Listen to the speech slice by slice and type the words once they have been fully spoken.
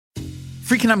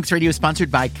Freakonomics Radio is sponsored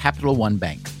by Capital One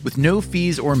Bank. With no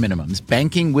fees or minimums,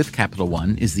 banking with Capital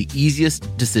One is the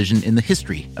easiest decision in the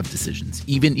history of decisions,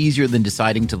 even easier than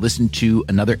deciding to listen to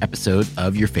another episode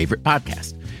of your favorite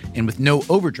podcast. And with no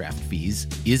overdraft fees,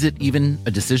 is it even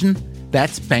a decision?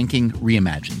 That's banking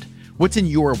reimagined. What's in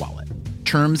your wallet?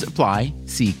 Terms apply.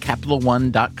 See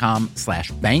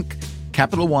CapitalOne.com/bank.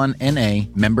 Capital One N.A.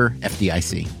 member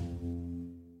FDIC.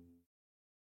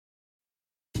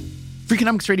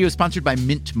 Freakonomics Radio is sponsored by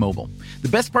Mint Mobile. The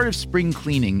best part of spring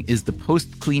cleaning is the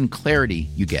post-clean clarity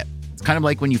you get. It's kind of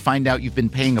like when you find out you've been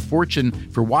paying a fortune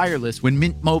for wireless when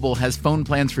Mint Mobile has phone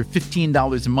plans for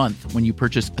 $15 a month when you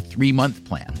purchase a 3-month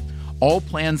plan. All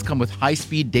plans come with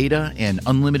high-speed data and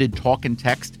unlimited talk and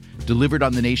text delivered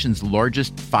on the nation's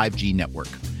largest 5G network.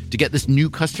 To get this new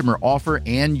customer offer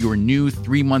and your new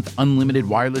 3-month unlimited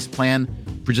wireless plan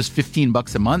for just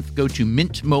 $15 a month, go to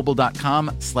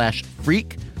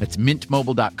mintmobile.com/freak. That's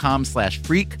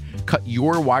mintmobile.com/freak. Cut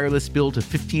your wireless bill to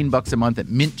 $15 a month at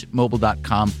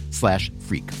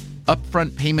mintmobile.com/freak.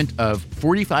 Upfront payment of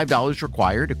 $45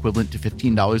 required, equivalent to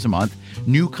 $15 a month.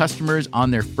 New customers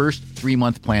on their first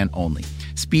 3-month plan only.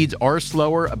 Speeds are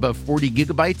slower, above 40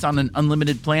 gigabytes on an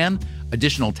unlimited plan.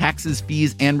 Additional taxes,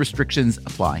 fees, and restrictions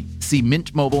apply. See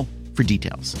Mint Mobile for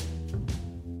details.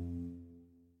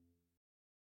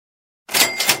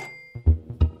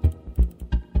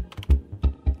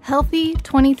 Healthy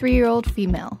 23-year-old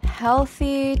female.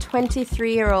 Healthy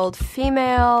 23-year-old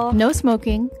female. No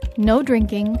smoking, no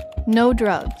drinking, no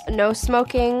drugs. No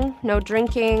smoking, no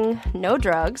drinking, no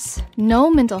drugs.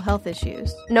 No mental health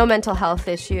issues. No mental health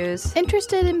issues.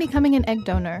 Interested in becoming an egg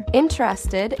donor.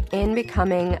 Interested in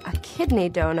becoming a kidney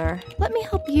donor. Let me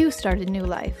help you start a new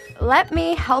life. Let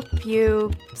me help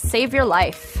you save your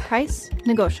life. Price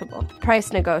negotiable.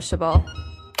 Price negotiable.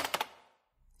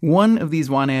 One of these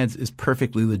want ads is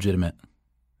perfectly legitimate.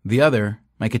 The other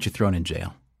might get you thrown in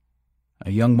jail. A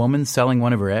young woman selling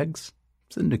one of her eggs?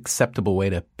 It's an acceptable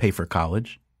way to pay for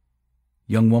college.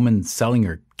 Young woman selling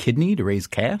her kidney to raise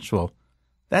cash? Well,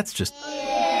 that's just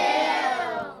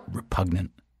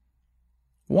repugnant.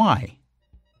 Why?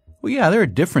 Well, yeah, there are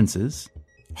differences.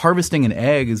 Harvesting an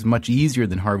egg is much easier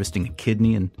than harvesting a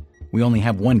kidney, and we only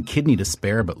have one kidney to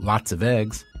spare, but lots of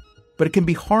eggs. But it can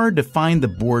be hard to find the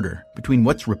border between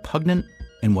what's repugnant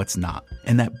and what's not.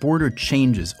 And that border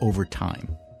changes over time.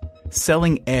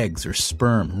 Selling eggs or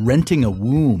sperm, renting a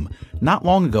womb. Not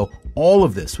long ago, all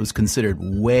of this was considered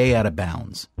way out of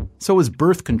bounds. So was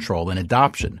birth control and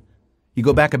adoption. You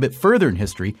go back a bit further in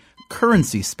history,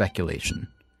 currency speculation,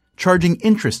 charging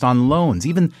interest on loans,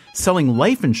 even selling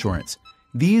life insurance.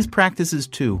 These practices,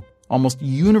 too, almost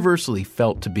universally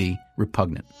felt to be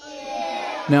repugnant.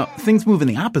 Now, things move in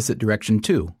the opposite direction,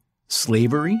 too.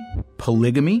 Slavery,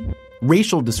 polygamy,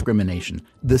 racial discrimination,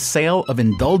 the sale of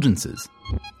indulgences.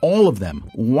 All of them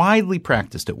widely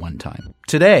practiced at one time.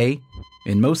 Today,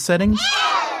 in most settings,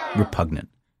 repugnant.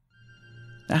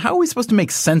 Now, how are we supposed to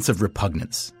make sense of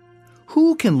repugnance?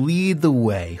 Who can lead the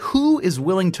way? Who is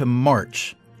willing to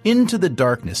march into the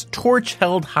darkness, torch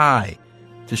held high,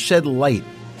 to shed light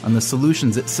on the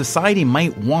solutions that society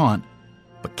might want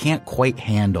but can't quite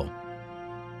handle?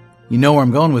 You know where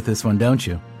I'm going with this one, don't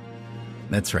you?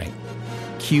 That's right.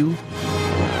 Cue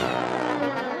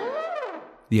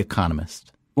The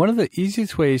Economist. One of the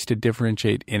easiest ways to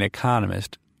differentiate an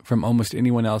economist from almost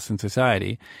anyone else in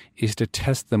society is to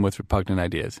test them with repugnant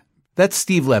ideas. That's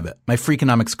Steve Levitt, my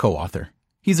Freakonomics co-author.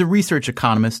 He's a research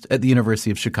economist at the University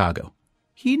of Chicago.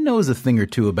 He knows a thing or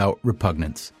two about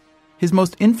repugnance. His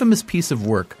most infamous piece of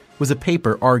work was a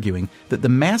paper arguing that the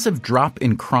massive drop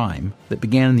in crime that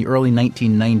began in the early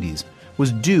 1990s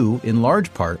was due, in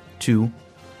large part, to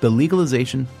the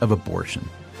legalization of abortion.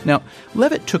 Now,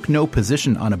 Levitt took no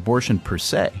position on abortion per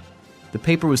se. The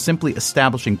paper was simply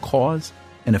establishing cause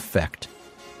and effect.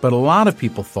 But a lot of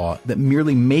people thought that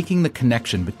merely making the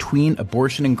connection between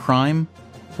abortion and crime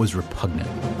was repugnant.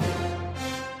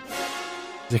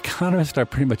 Economists are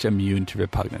pretty much immune to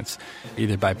repugnance,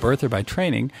 either by birth or by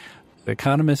training.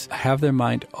 Economists have their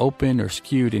mind open or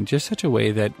skewed in just such a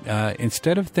way that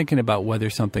instead of thinking about whether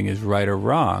something is right or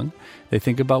wrong, they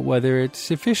think about whether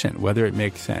it's efficient, whether it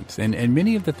makes sense. And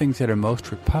many of the things that are most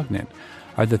repugnant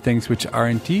are the things which are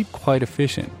indeed quite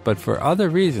efficient, but for other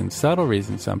reasons, subtle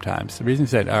reasons sometimes, the reasons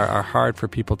that are hard for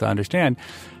people to understand,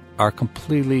 are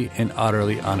completely and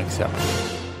utterly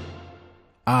unacceptable.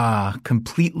 Ah,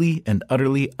 completely and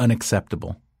utterly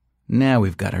unacceptable. Now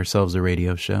we've got ourselves a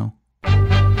radio show.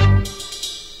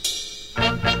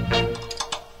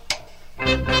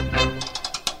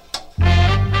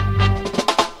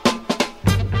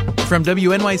 From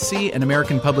WNYC and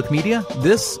American Public Media,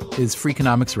 this is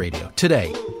Freakonomics Radio.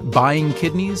 Today, buying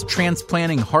kidneys,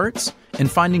 transplanting hearts, and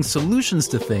finding solutions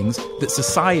to things that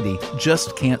society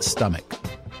just can't stomach.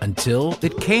 Until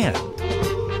it can.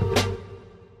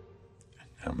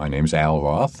 My name's Al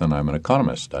Roth, and I'm an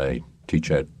economist. I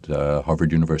teach at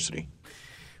Harvard University.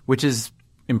 Which is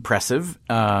impressive,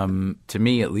 to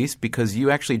me at least, because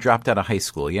you actually dropped out of high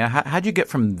school. Yeah, how'd you get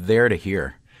from there to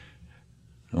here?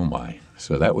 Oh, my.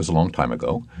 So that was a long time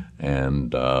ago.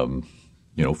 And,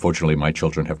 fortunately, my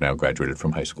children have now graduated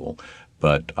from high school.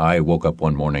 But I woke up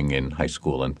one morning in high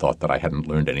school and thought that I hadn't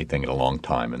learned anything in a long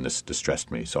time, and this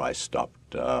distressed me. So I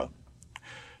stopped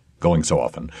going so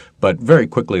often. But very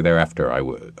quickly thereafter,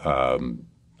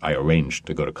 I arranged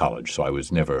to go to college. So I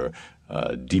was never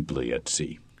deeply at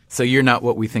sea. So you're not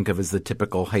what we think of as the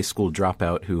typical high school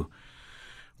dropout who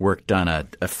worked on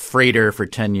a freighter for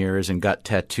 10 years and got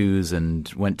tattoos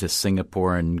and went to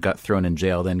Singapore and got thrown in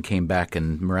jail, then came back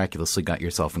and miraculously got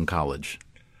yourself in college.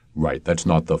 Right. That's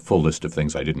not the full list of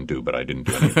things I didn't do, but I didn't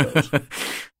do any of those.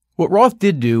 What Roth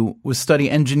did do was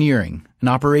study engineering and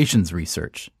operations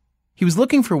research. He was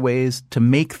looking for ways to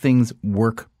make things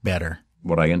work better.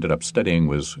 What I ended up studying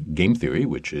was game theory,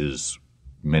 which is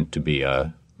meant to be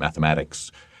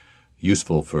mathematics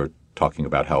useful for talking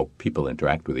about how people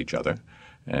interact with each other.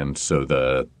 And so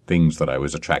the things that I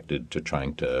was attracted to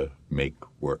trying to make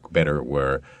work better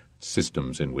were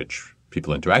systems in which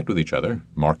people interact with each other,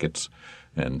 markets,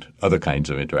 and other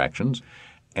kinds of interactions.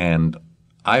 And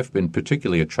I've been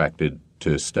particularly attracted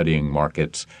to studying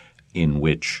markets in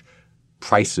which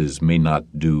prices may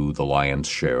not do the lion's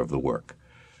share of the work.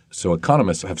 So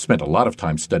economists have spent a lot of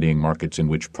time studying markets in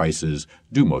which prices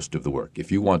do most of the work.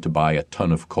 If you want to buy a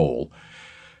ton of coal,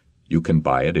 you can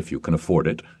buy it if you can afford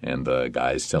it, and the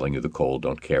guys selling you the coal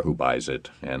don't care who buys it,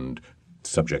 and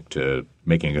subject to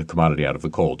making a commodity out of the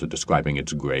coal, to describing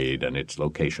its grade and its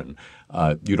location.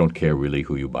 You don't care really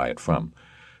who you buy it from.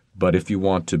 But if you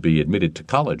want to be admitted to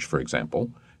college, for example,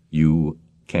 you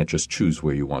can't just choose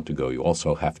where you want to go. You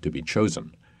also have to be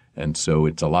chosen. And so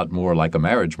it's a lot more like a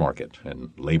marriage market, and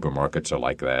labor markets are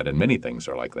like that, and many things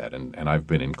are like that. And I've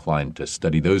been inclined to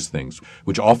study those things,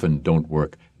 which often don't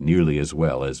work nearly as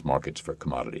well as markets for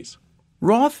commodities.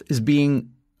 Roth is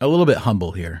being a little bit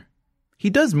humble here. He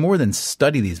does more than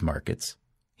study these markets.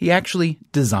 He actually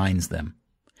designs them.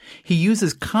 He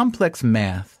uses complex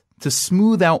math to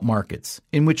smooth out markets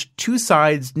in which two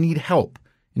sides need help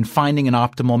in finding an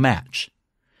optimal match.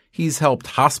 He's helped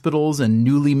hospitals and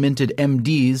newly minted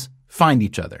MDs find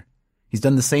each other. He's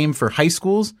done the same for high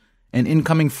schools and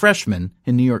incoming freshmen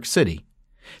in New York City.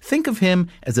 Think of him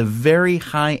as a very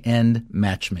high-end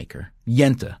matchmaker,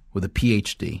 Yenta with a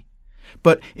PhD.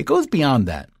 But it goes beyond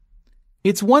that.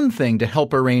 It's one thing to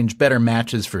help arrange better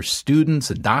matches for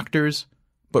students and doctors,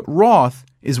 but Roth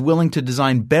is willing to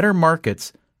design better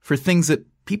markets for things that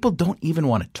people don't even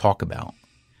want to talk about.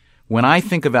 When I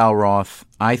think of Al Roth,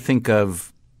 I think of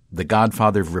the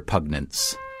godfather of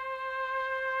repugnance.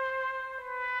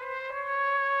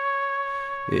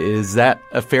 Is that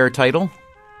a fair title?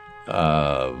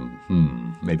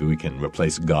 Maybe we can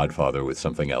replace godfather with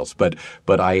something else. But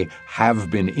I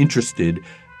have been interested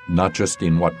not just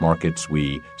in what markets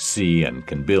we see and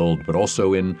can build, but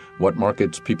also in what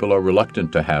markets people are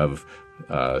reluctant to have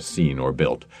seen or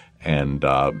built. And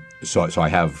so I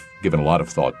have given a lot of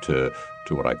thought to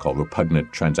what I call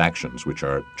repugnant transactions, which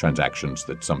are transactions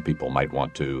that some people might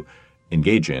want to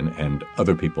engage in and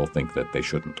other people think that they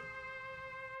shouldn't.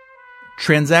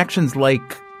 Transactions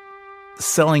like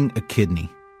selling a kidney.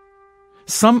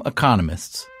 Some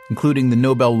economists, including the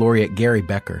Nobel laureate Gary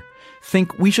Becker,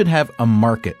 think we should have a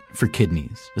market for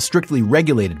kidneys, a strictly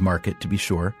regulated market to be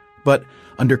sure, but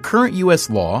under current U.S.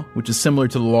 law, which is similar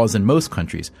to the laws in most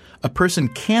countries, a person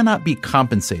cannot be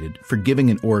compensated for giving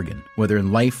an organ, whether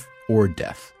in life or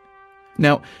death.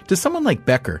 Now, to someone like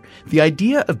Becker, the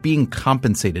idea of being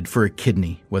compensated for a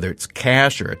kidney, whether it's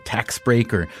cash or a tax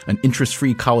break or an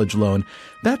interest-free college loan,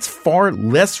 that's far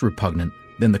less repugnant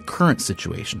than the current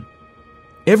situation.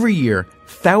 Every year,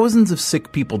 thousands of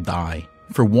sick people die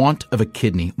for want of a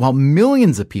kidney, while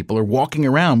millions of people are walking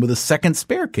around with a second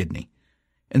spare kidney.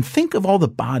 And think of all the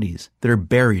bodies that are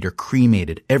buried or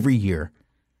cremated every year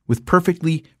with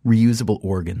perfectly reusable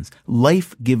organs,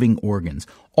 life-giving organs,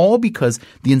 all because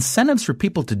the incentives for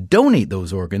people to donate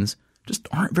those organs just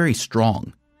aren't very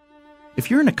strong.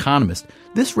 If you're an economist,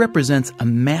 this represents a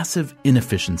massive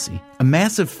inefficiency, a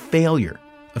massive failure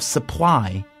of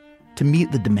supply to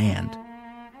meet the demand.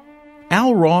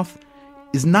 Al Roth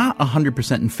is not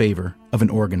 100% in favor of an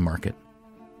organ market.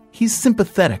 He's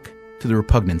sympathetic to the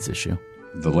repugnance issue.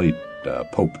 The late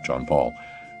Pope John Paul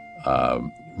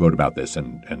wrote about this,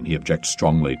 and he objects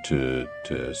strongly to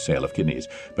sale of kidneys,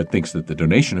 but thinks that the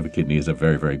donation of a kidney is a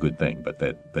very, very good thing, but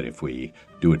if we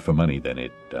do it for money, then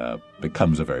it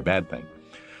becomes a very bad thing.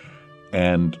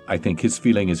 And I think his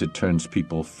feeling is it turns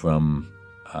people from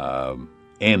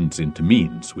ends into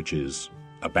means, which is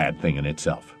a bad thing in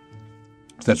itself.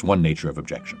 So that's one nature of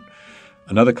objection.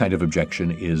 Another kind of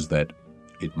objection is that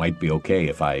it might be okay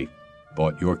if I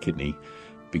bought your kidney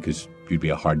because you'd be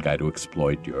a hard guy to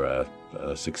exploit. You're a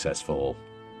successful,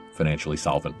 financially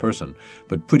solvent person.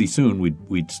 But pretty soon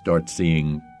we'd start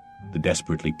seeing the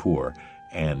desperately poor,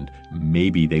 and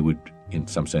maybe they would, in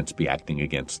some sense, be acting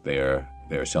against their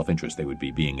self-interest. They would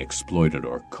be being exploited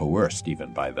or coerced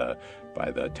even by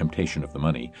the temptation of the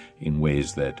money in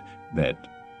ways that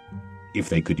if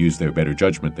they could use their better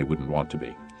judgment, they wouldn't want to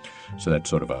be. So that's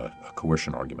sort of a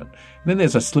coercion argument. And then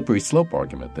there's a slippery slope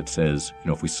argument that says,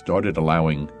 if we started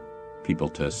allowing people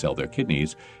to sell their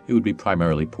kidneys, it would be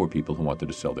primarily poor people who wanted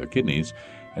to sell their kidneys.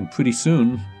 And pretty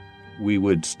soon we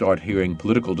would start hearing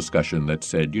political discussion that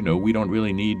said, we don't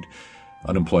really need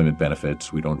unemployment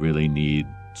benefits. We don't really need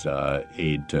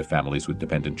aid to families with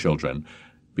dependent children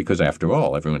because, after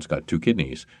all, everyone's got 2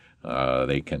 kidneys.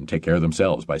 They can take care of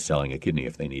themselves by selling a kidney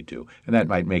if they need to. And that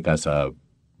might make us a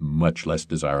much less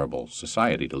desirable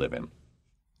society to live in.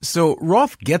 So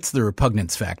Roth gets the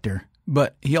repugnance factor,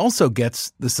 but he also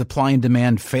gets the supply and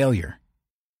demand failure.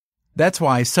 That's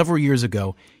why several years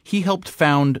ago, he helped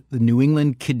found the New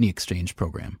England Kidney Exchange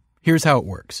Program. Here's how it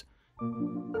works.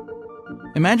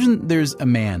 Imagine there's a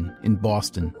man in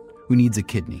Boston who needs a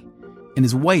kidney, and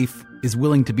his wife is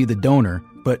willing to be the donor,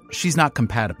 but she's not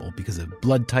compatible because of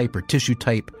blood type or tissue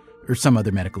type or some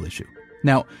other medical issue.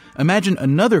 Now, imagine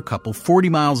another couple 40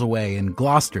 miles away in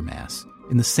Gloucester, Mass,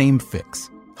 in the same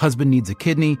fix. Husband needs a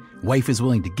kidney, wife is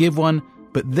willing to give one,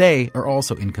 but they are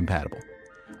also incompatible.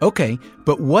 Okay,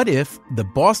 but what if the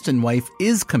Boston wife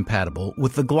is compatible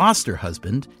with the Gloucester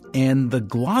husband and the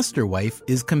Gloucester wife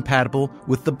is compatible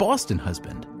with the Boston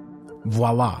husband?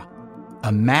 Voila,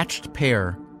 a matched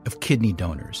pair of kidney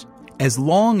donors, as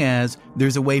long as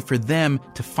there's a way for them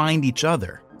to find each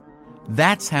other.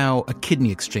 That's how a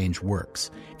kidney exchange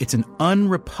works. It's an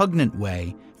unrepugnant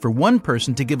way for one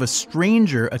person to give a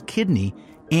stranger a kidney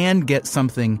and get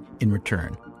something in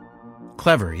return.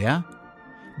 Clever, yeah?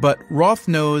 But Roth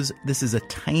knows this is a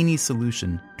tiny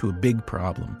solution to a big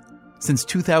problem. Since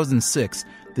 2006,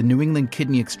 the New England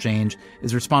Kidney Exchange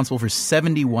is responsible for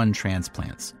 71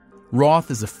 transplants.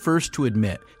 Roth is the first to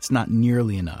admit it's not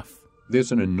nearly enough.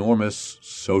 There's an enormous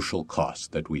social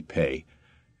cost that we pay,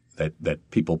 that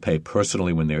people pay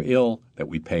personally when they're ill, that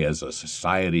we pay as a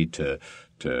society to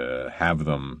have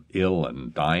them ill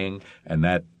and dying, and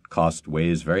that cost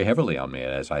weighs very heavily on me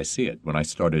as I see it. When I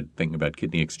started thinking about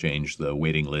kidney exchange, the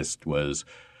waiting list was,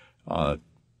 on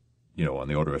the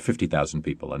order of 50,000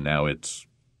 people, and now it's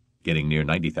getting near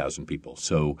 90,000 people.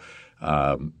 So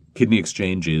kidney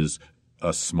exchange is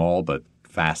a small but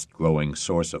fast-growing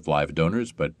source of live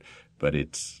donors, but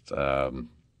it's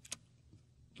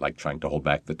like trying to hold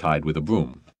back the tide with a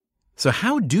broom. So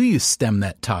how do you stem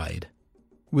that tide?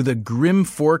 With a grim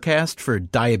forecast for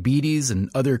diabetes and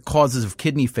other causes of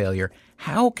kidney failure,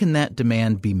 how can that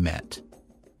demand be met?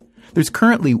 There's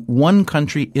currently one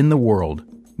country in the world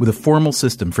with a formal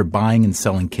system for buying and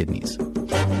selling kidneys.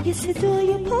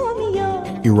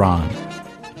 Iran.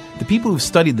 The people who've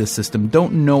studied this system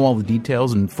don't know all the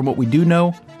details, and from what we do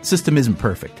know, the system isn't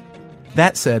perfect.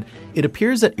 That said, it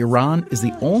appears that Iran is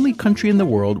the only country in the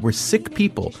world where sick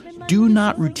people do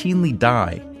not routinely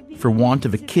die for want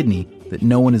of a kidney that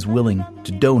no one is willing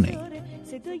to donate.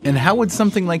 And how would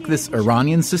something like this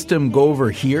Iranian system go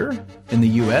over here in the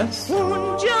U.S.?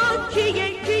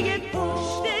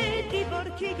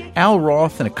 Al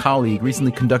Roth and a colleague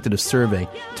recently conducted a survey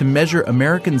to measure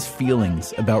Americans'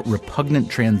 feelings about repugnant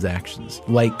transactions,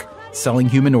 like selling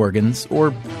human organs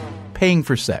or paying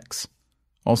for sex,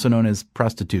 also known as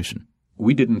prostitution.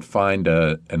 We didn't find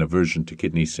an aversion to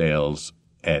kidney sales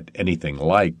at anything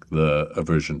like the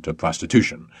aversion to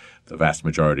prostitution. The vast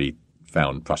majority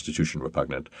found prostitution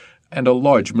repugnant, and a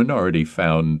large minority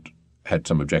had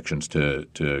some objections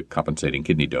to compensating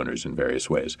kidney donors in various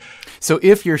ways. So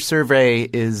if your survey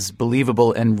is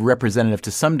believable and representative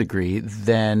to some degree,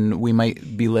 then we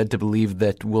might be led to believe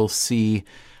that we'll see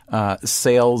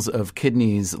sales of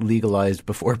kidneys legalized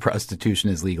before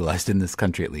prostitution is legalized in this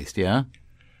country, at least, yeah?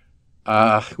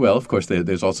 Well, of course,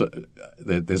 there's also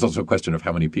a question of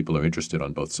how many people are interested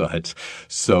on both sides.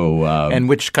 So, and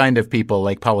which kind of people,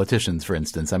 like politicians, for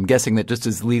instance. I'm guessing that just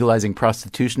as legalizing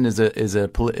prostitution is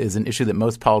an issue that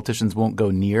most politicians won't go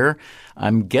near,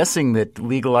 I'm guessing that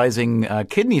legalizing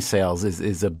kidney sales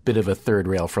is a bit of a third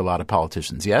rail for a lot of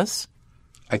politicians. Yes?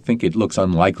 I think it looks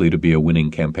unlikely to be a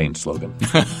winning campaign slogan.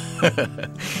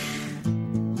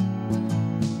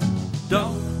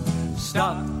 Don't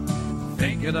stop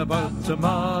thinking about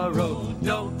tomorrow.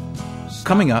 Don't stop.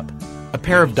 Coming up, a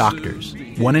pair of doctors,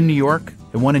 one in New York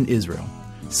and one in Israel,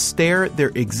 stare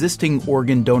their existing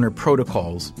organ donor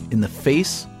protocols in the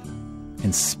face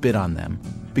and spit on them.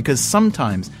 Because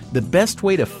sometimes the best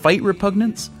way to fight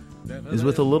repugnance is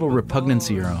with a little repugnance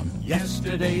of your own.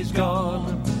 Yesterday's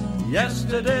gone.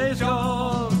 Yesterday's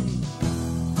gone.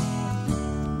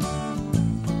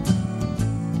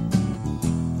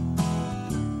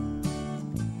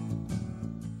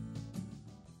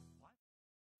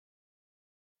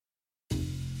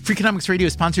 Freakonomics Radio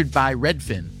is sponsored by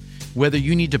Redfin. Whether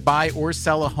you need to buy or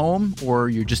sell a home, or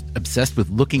you're just obsessed with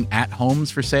looking at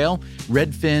homes for sale,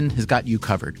 Redfin has got you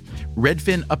covered.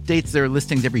 Redfin updates their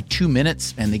listings every 2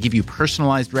 minutes, and they give you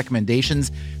personalized recommendations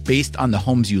based on the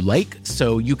homes you like,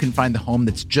 so you can find the home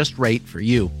that's just right for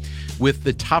you. With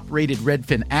the top-rated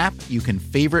Redfin app, you can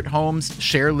favorite homes,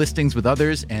 share listings with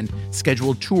others, and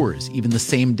schedule tours even the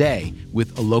same day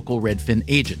with a local Redfin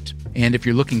agent. And if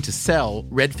you're looking to sell,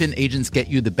 Redfin agents get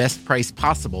you the best price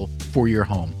possible for your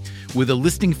home. With a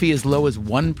listing fee as low as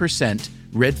 1%,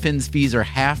 Redfin's fees are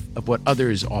half of what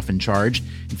others often charge.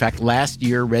 In fact, last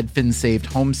year, Redfin saved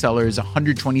home sellers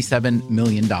 $127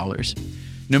 million.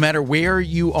 No matter where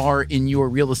you are in your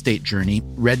real estate journey,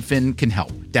 Redfin can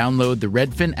help. Download the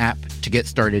Redfin app to get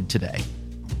started today.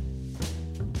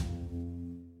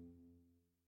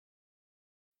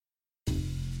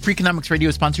 Freakonomics Radio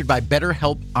is sponsored by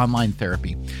BetterHelp Online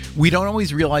Therapy. We don't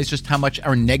always realize just how much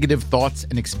our negative thoughts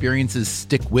and experiences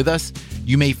stick with us.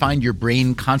 You may find your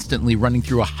brain constantly running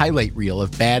through a highlight reel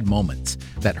of bad moments.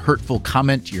 That hurtful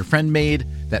comment your friend made,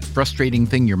 that frustrating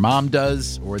thing your mom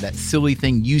does, or that silly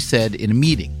thing you said in a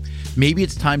meeting. Maybe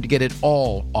it's time to get it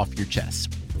all off your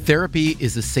chest. Therapy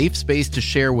is a safe space to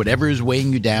share whatever is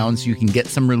weighing you down so you can get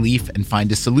some relief and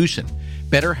find a solution.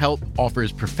 BetterHelp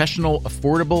offers professional,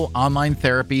 affordable online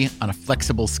therapy on a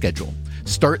flexible schedule.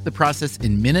 Start the process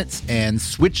in minutes and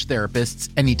switch therapists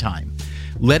anytime.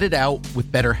 Let it out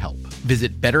with BetterHelp.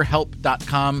 Visit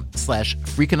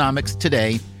BetterHelp.com/Freakonomics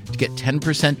today to get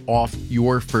 10% off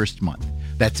your first month.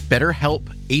 That's BetterHelp,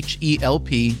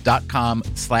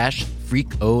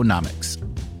 HELP.com/Freakonomics.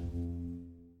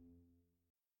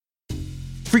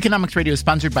 Freakonomics Radio is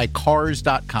sponsored by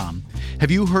Cars.com.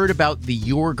 Have you heard about the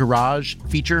Your Garage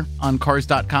feature on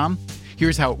Cars.com?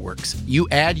 Here's how it works. You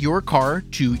add your car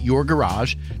to your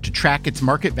garage to track its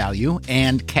market value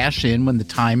and cash in when the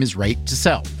time is right to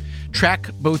sell. Track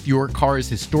both your car's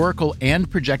historical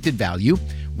and projected value.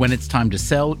 When it's time to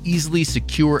sell, easily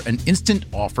secure an instant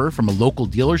offer from a local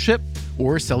dealership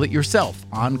or sell it yourself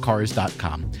on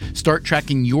Cars.com. Start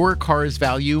tracking your car's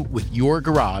value with your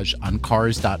garage on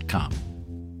Cars.com.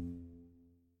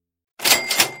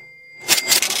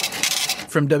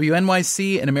 From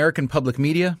WNYC and American Public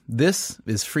Media, this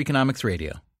is Freakonomics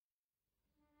Radio.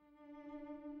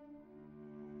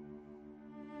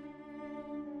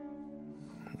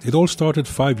 It all started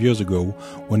 5 years ago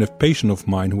when a patient of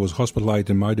mine who was hospitalized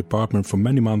in my department for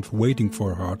many months waiting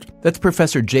for a heart. That's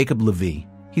Professor Jacob Levy.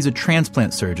 He's a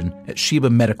transplant surgeon at Sheba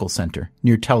Medical Center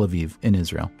near Tel Aviv in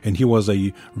Israel. And he was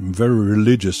a very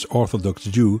religious Orthodox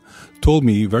Jew, told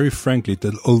me very frankly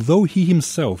that although he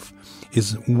himself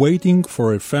is waiting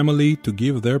for a family to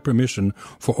give their permission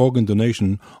for organ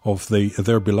donation of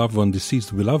their beloved one,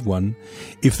 deceased beloved one,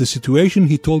 if the situation,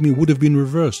 he told me, would have been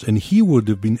reversed and he would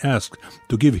have been asked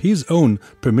to give his own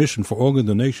permission for organ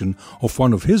donation of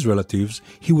one of his relatives,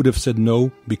 he would have said no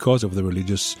because of the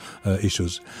religious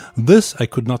issues. This I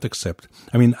could not accept.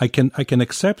 I mean, I can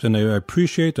accept and I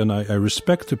appreciate and I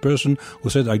respect the person who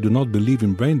said, I do not believe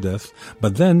in brain death,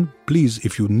 but then please,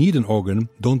 if you need an organ,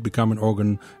 don't become an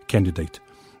organ candidate.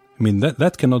 I mean,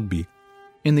 that cannot be.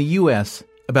 In the U.S.,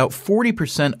 about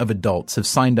 40% of adults have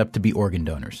signed up to be organ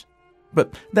donors.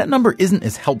 But that number isn't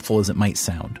as helpful as it might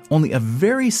sound. Only a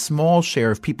very small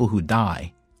share of people who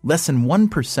die, less than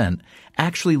 1%,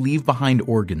 actually leave behind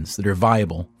organs that are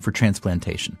viable for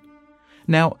transplantation.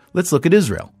 Now, let's look at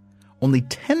Israel. Only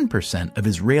 10% of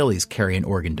Israelis carry an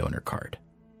organ donor card.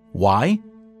 Why?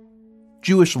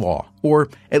 Jewish law, or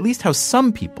at least how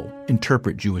some people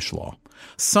interpret Jewish law.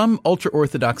 Some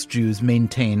ultra-Orthodox Jews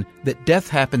maintain that death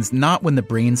happens not when the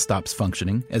brain stops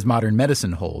functioning, as modern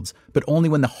medicine holds, but only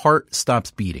when the heart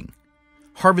stops beating.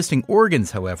 Harvesting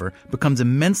organs, however, becomes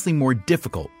immensely more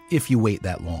difficult if you wait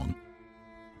that long.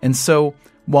 And so,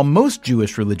 while most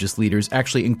Jewish religious leaders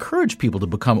actually encourage people to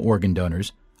become organ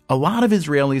donors, a lot of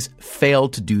Israelis fail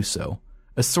to do so,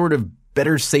 a sort of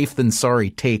better safe than sorry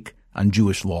take on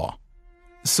Jewish law.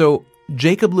 So,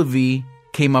 Jacob Levy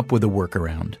came up with a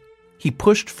workaround. He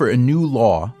pushed for a new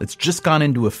law that's just gone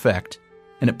into effect,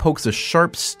 and it pokes a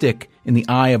sharp stick in the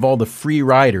eye of all the free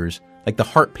riders, like the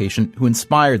heart patient who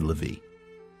inspired Levy.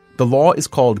 The law is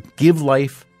called Give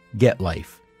Life, Get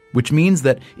Life, which means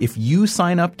that if you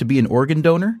sign up to be an organ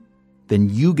donor, then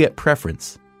you get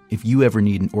preference if you ever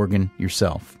need an organ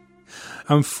yourself.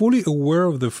 I'm fully aware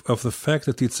of the fact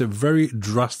that it's a very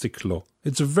drastic law.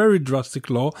 It's a very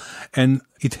drastic law, and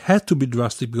it had to be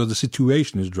drastic because the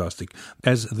situation is drastic.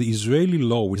 As the Israeli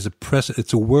law, which is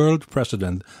it's a world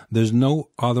precedent. There's no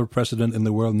other precedent in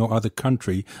the world, no other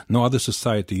country, no other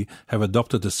society have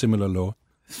adopted a similar law.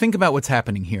 Think about what's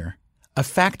happening here. A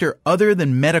factor other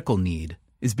than medical need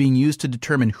is being used to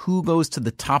determine who goes to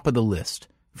the top of the list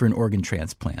for an organ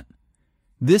transplant.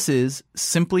 This is,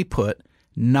 simply put,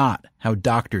 not how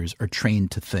doctors are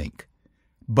trained to think.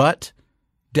 But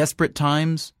desperate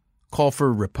times call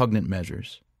for repugnant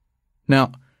measures.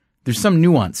 Now, there's some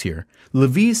nuance here.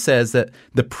 Levy says that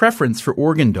the preference for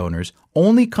organ donors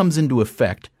only comes into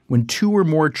effect when 2 or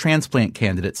more transplant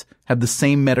candidates have the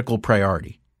same medical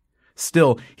priority.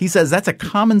 Still, he says that's a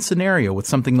common scenario with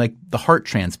something like the heart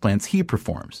transplants he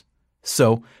performs.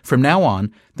 So, from now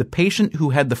on, the patient who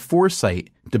had the foresight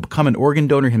to become an organ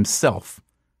donor himself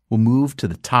will move to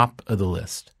the top of the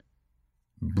list.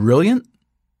 Brilliant?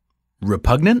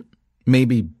 Repugnant?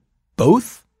 Maybe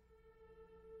both?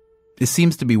 It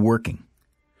seems to be working.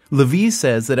 Levy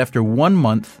says that after 1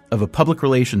 month of a public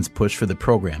relations push for the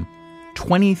program,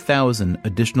 20,000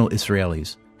 additional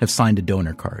Israelis have signed a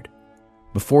donor card.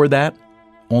 Before that,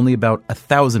 only about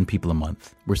 1,000 people a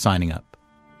month were signing up.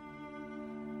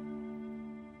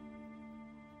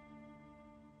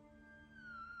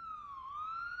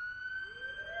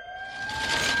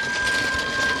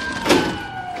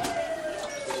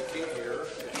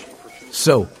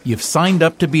 So, you've signed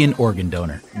up to be an organ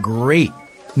donor. Great.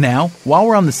 Now, while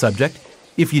we're on the subject,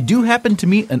 if you do happen to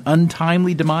meet an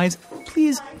untimely demise,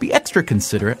 please be extra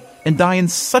considerate and die in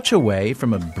such a way,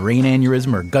 from a brain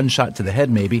aneurysm or gunshot to the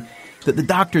head maybe, that the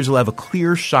doctors will have a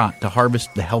clear shot to harvest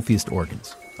the healthiest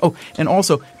organs. Oh, and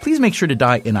also, please make sure to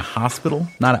die in a hospital,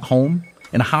 not at home.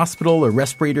 In a hospital, a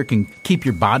respirator can keep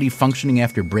your body functioning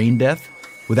after brain death.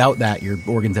 Without that, your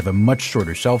organs have a much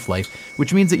shorter shelf life,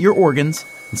 which means that your organs,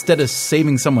 instead of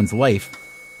saving someone's life,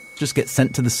 just get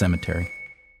sent to the cemetery.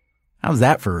 How's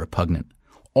that for repugnant?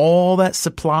 All that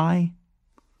supply,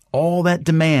 all that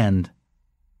demand,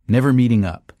 never meeting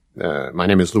up. My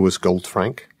name is Louis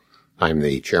Goldfrank. I'm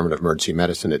the chairman of emergency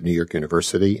medicine at New York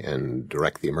University and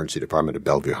direct the emergency department at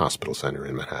Bellevue Hospital Center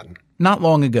in Manhattan. Not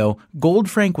long ago,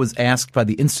 Goldfrank was asked by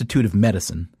the Institute of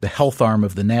Medicine, the health arm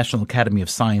of the National Academy of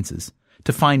Sciences,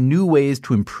 to find new ways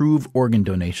to improve organ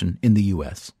donation in the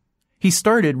U.S. He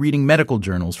started reading medical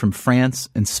journals from France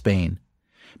and Spain.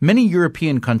 Many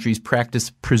European countries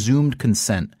practice presumed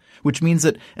consent, which means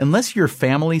that unless your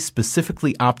family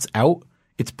specifically opts out,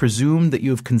 it's presumed that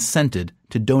you have consented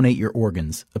to donate your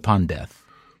organs upon death.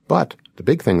 But the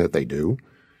big thing that they do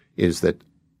is that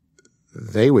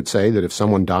they would say that if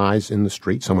someone dies in the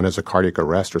street, someone has a cardiac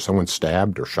arrest or someone's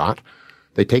stabbed or shot,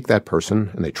 they take that person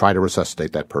and they try to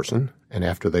resuscitate that person, and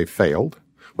after they've failed,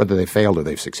 whether they failed or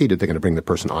they've succeeded, they're going to bring the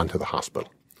person onto the hospital.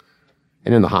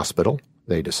 And in the hospital,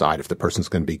 they decide if the person's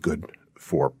going to be good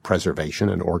for preservation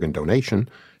and organ donation.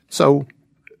 So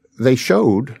they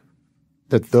showed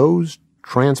that those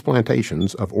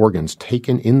transplantations of organs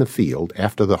taken in the field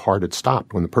after the heart had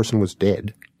stopped, when the person was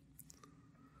dead,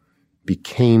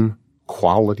 became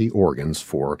quality organs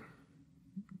for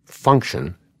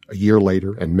function a year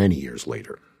later and many years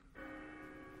later.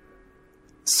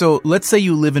 So let's say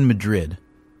you live in Madrid,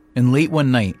 and late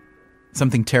one night,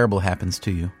 something terrible happens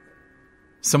to you.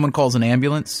 Someone calls an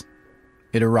ambulance.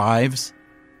 It arrives.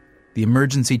 The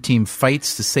emergency team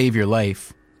fights to save your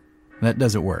life. That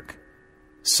doesn't work.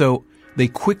 So they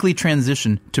quickly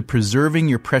transition to preserving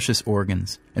your precious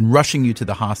organs and rushing you to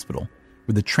the hospital,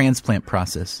 where the transplant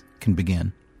process can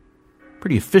begin.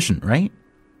 Pretty efficient, right?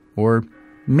 Or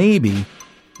maybe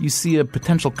you see a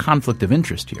potential conflict of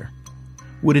interest here.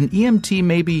 Would an EMT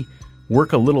maybe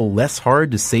work a little less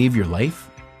hard to save your life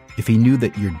if he knew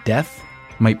that your death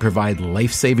might provide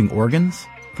life-saving organs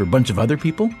for a bunch of other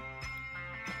people?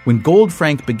 When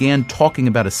Goldfrank began talking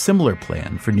about a similar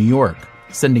plan for New York,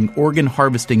 sending organ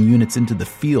harvesting units into the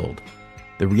field,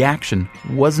 the reaction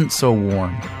wasn't so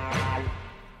warm.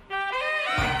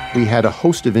 We had a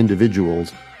host of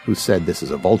individuals who said this is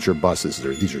a vulture bus,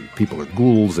 these are people are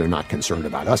ghouls, they're not concerned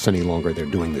about us any longer, they're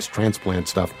doing this transplant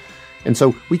stuff. And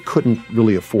so we couldn't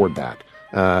really afford that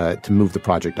to move the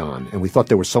project on. And we thought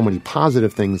there were so many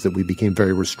positive things that we became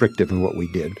very restrictive in what we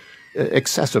did,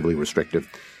 excessively restrictive.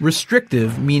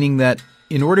 Restrictive meaning that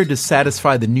in order to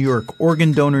satisfy the New York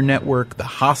organ donor network, the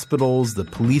hospitals, the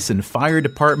police and fire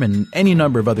department, and any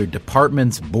number of other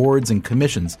departments, boards, and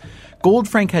commissions,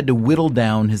 Goldfrank had to whittle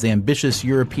down his ambitious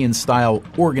European-style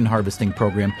organ harvesting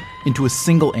program into a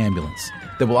single ambulance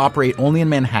that will operate only in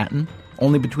Manhattan,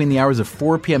 only between the hours of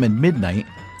 4 p.m. and midnight,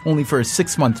 only for a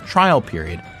 6-month trial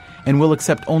period, and will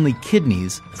accept only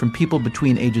kidneys from people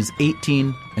between ages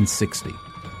 18 and 60.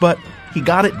 But he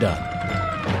got it done.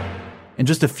 And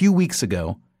just a few weeks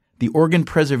ago, the Organ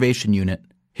Preservation Unit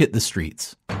hit the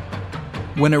streets.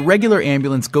 When a regular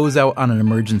ambulance goes out on an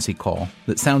emergency call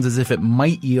that sounds as if it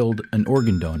might yield an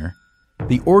organ donor,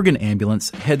 the organ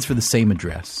ambulance heads for the same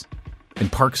address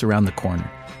and parks around the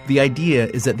corner. The idea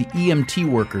is that the EMT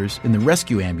workers in the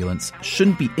rescue ambulance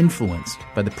shouldn't be influenced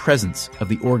by the presence of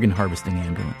the organ harvesting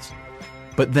ambulance.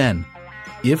 But then,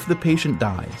 if the patient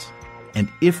dies, and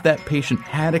if that patient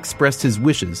had expressed his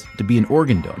wishes to be an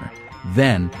organ donor,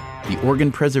 then the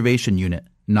Organ Preservation Unit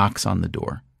knocks on the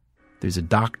door. There's a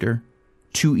doctor,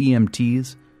 2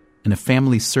 EMTs, and a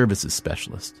family services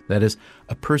specialist. That is,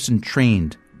 a person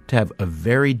trained to have a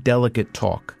very delicate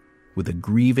talk with a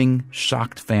grieving,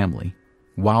 shocked family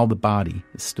while the body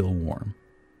is still warm.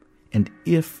 And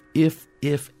if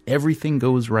everything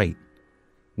goes right,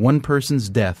 one person's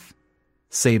death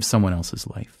saves someone else's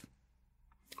life.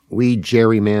 We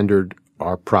gerrymandered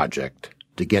our project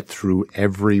to get through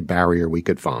every barrier we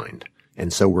could find.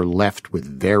 And so we're left with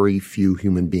very few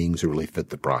human beings who really fit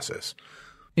the process.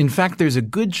 In fact, there's a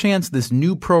good chance this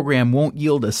new program won't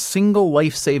yield a single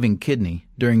life-saving kidney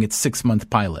during its 6-month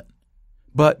pilot.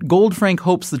 But Goldfrank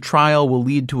hopes the trial will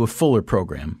lead to a fuller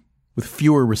program with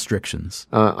fewer restrictions.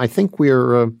 I think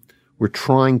we're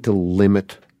trying to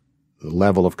limit the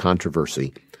level of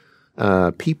controversy.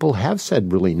 People have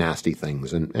said really nasty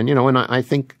things, and I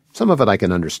think some of it I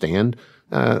can understand.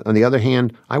 On the other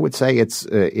hand, I would say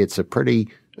it's a pretty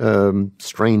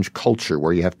strange culture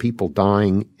where you have people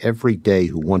dying every day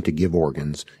who want to give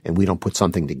organs, and we don't put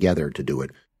something together to do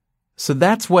it. So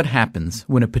that's what happens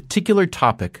when a particular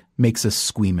topic makes us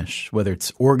squeamish, whether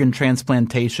it's organ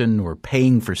transplantation or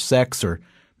paying for sex or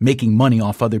making money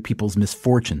off other people's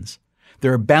misfortunes.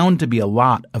 There are bound to be a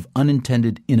lot of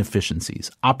unintended inefficiencies,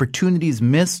 opportunities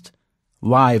missed,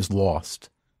 lives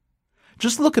lost.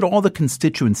 Just look at all the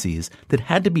constituencies that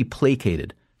had to be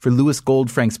placated for Louis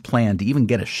Goldfrank's plan to even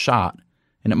get a shot,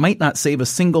 and it might not save a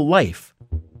single life.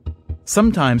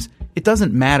 Sometimes it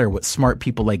doesn't matter what smart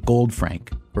people like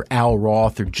Goldfrank or Al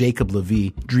Roth or Jacob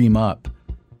Levy dream up.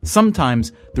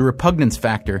 Sometimes the repugnance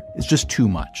factor is just too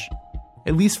much,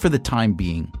 at least for the time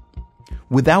being.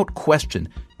 Without question,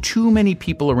 too many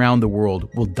people around the world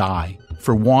will die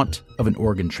for want of an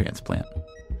organ transplant.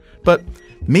 But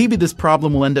maybe this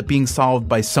problem will end up being solved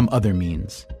by some other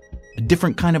means, a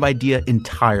different kind of idea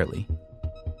entirely.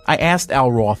 I asked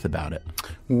Al Roth about it.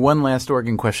 One last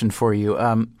organ question for you.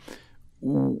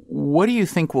 What do you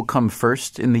think will come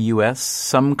first in the U.S.,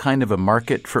 some kind of a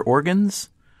market for organs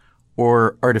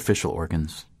or artificial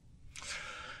organs?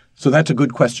 So that's a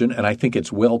good question, and I think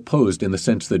it's well posed in the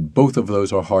sense that both of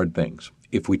those are hard things.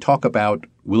 If we talk about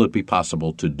will it be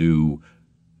possible to do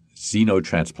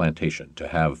xenotransplantation, to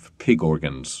have pig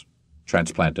organs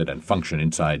transplanted and function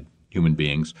inside human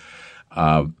beings,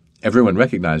 everyone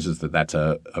recognizes that that's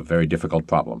a very difficult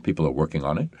problem. People are working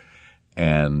on it,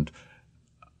 and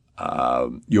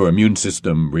your immune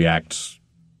system reacts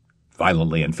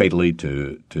violently and fatally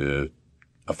to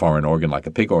a foreign organ like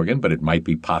a pig organ, but it might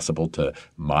be possible to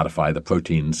modify the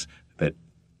proteins that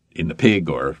in the pig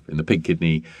or in the pig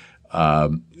kidney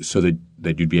so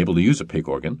that you'd be able to use a pig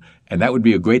organ. And that would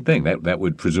be a great thing. That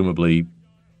would presumably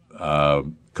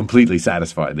completely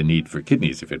satisfy the need for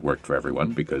kidneys if it worked for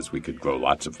everyone, because we could grow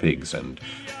lots of pigs and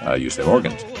use their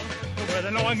organs.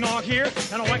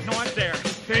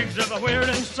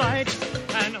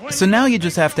 So now you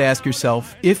just have to ask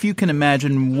yourself if you can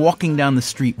imagine walking down the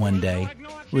street one day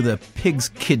with a pig's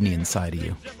kidney inside of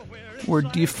you. Or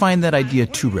do you find that idea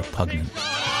too repugnant?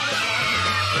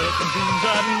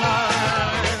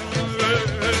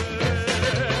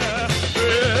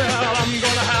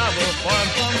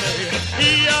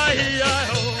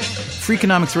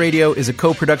 Freakonomics Radio is a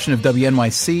co-production of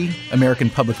WNYC, American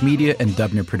Public Media, and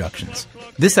Dubner Productions.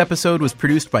 This episode was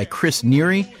produced by Chris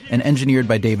Neary and engineered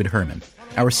by David Herman.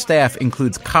 Our staff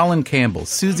includes Colin Campbell,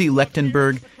 Susie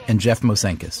Lechtenberg, and Jeff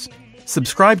Mosenkis.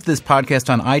 Subscribe to this podcast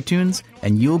on iTunes,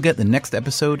 and you'll get the next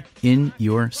episode in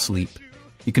your sleep.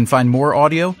 You can find more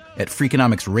audio at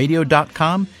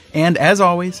Freakonomicsradio.com, and as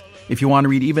always, if you want to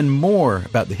read even more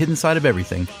about the hidden side of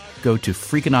everything, go to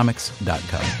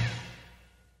Freakonomics.com.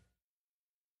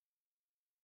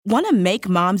 Want to make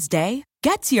Mom's day?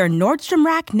 Get to your Nordstrom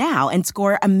Rack now and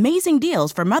score amazing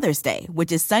deals for Mother's Day,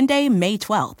 which is Sunday, May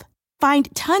 12th. Find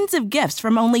tons of gifts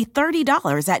from only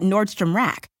 $30 at Nordstrom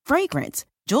Rack. Fragrance,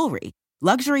 jewelry,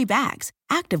 luxury bags,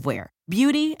 activewear,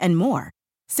 beauty, and more.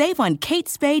 Save on Kate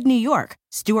Spade New York,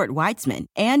 Stuart Weitzman,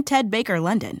 and Ted Baker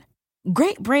London.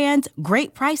 Great brands,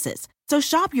 great prices. So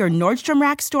shop your Nordstrom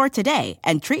Rack store today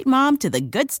and treat Mom to the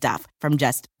good stuff from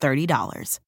just $30.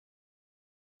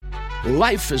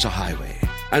 Life is a highway,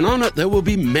 and on it there will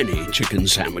be many chicken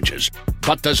sandwiches.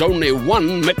 But there's only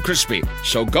one McCrispy.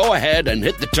 So go ahead and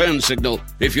hit the turn signal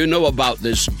if you know about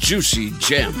this juicy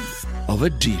gem of a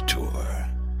detour.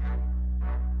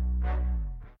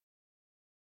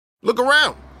 Look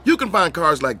around. You can find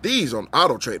cars like these on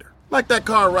AutoTrader, like that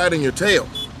car right in your tail.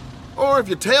 Or if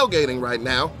you're tailgating right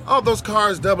now, all those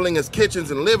cars doubling as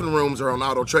kitchens and living rooms are on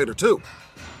AutoTrader too.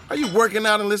 Are you working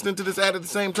out and listening to this ad at the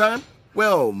same time?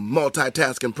 Well,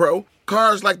 multitasking pro,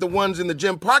 cars like the ones in the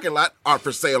gym parking lot are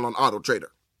for sale on AutoTrader.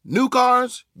 New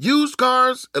cars, used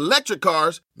cars, electric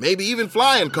cars, maybe even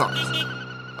flying cars.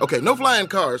 Okay, no flying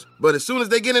cars, but as soon as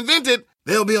they get invented,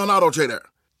 they'll be on AutoTrader.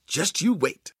 Just you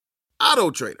wait.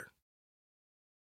 AutoTrader.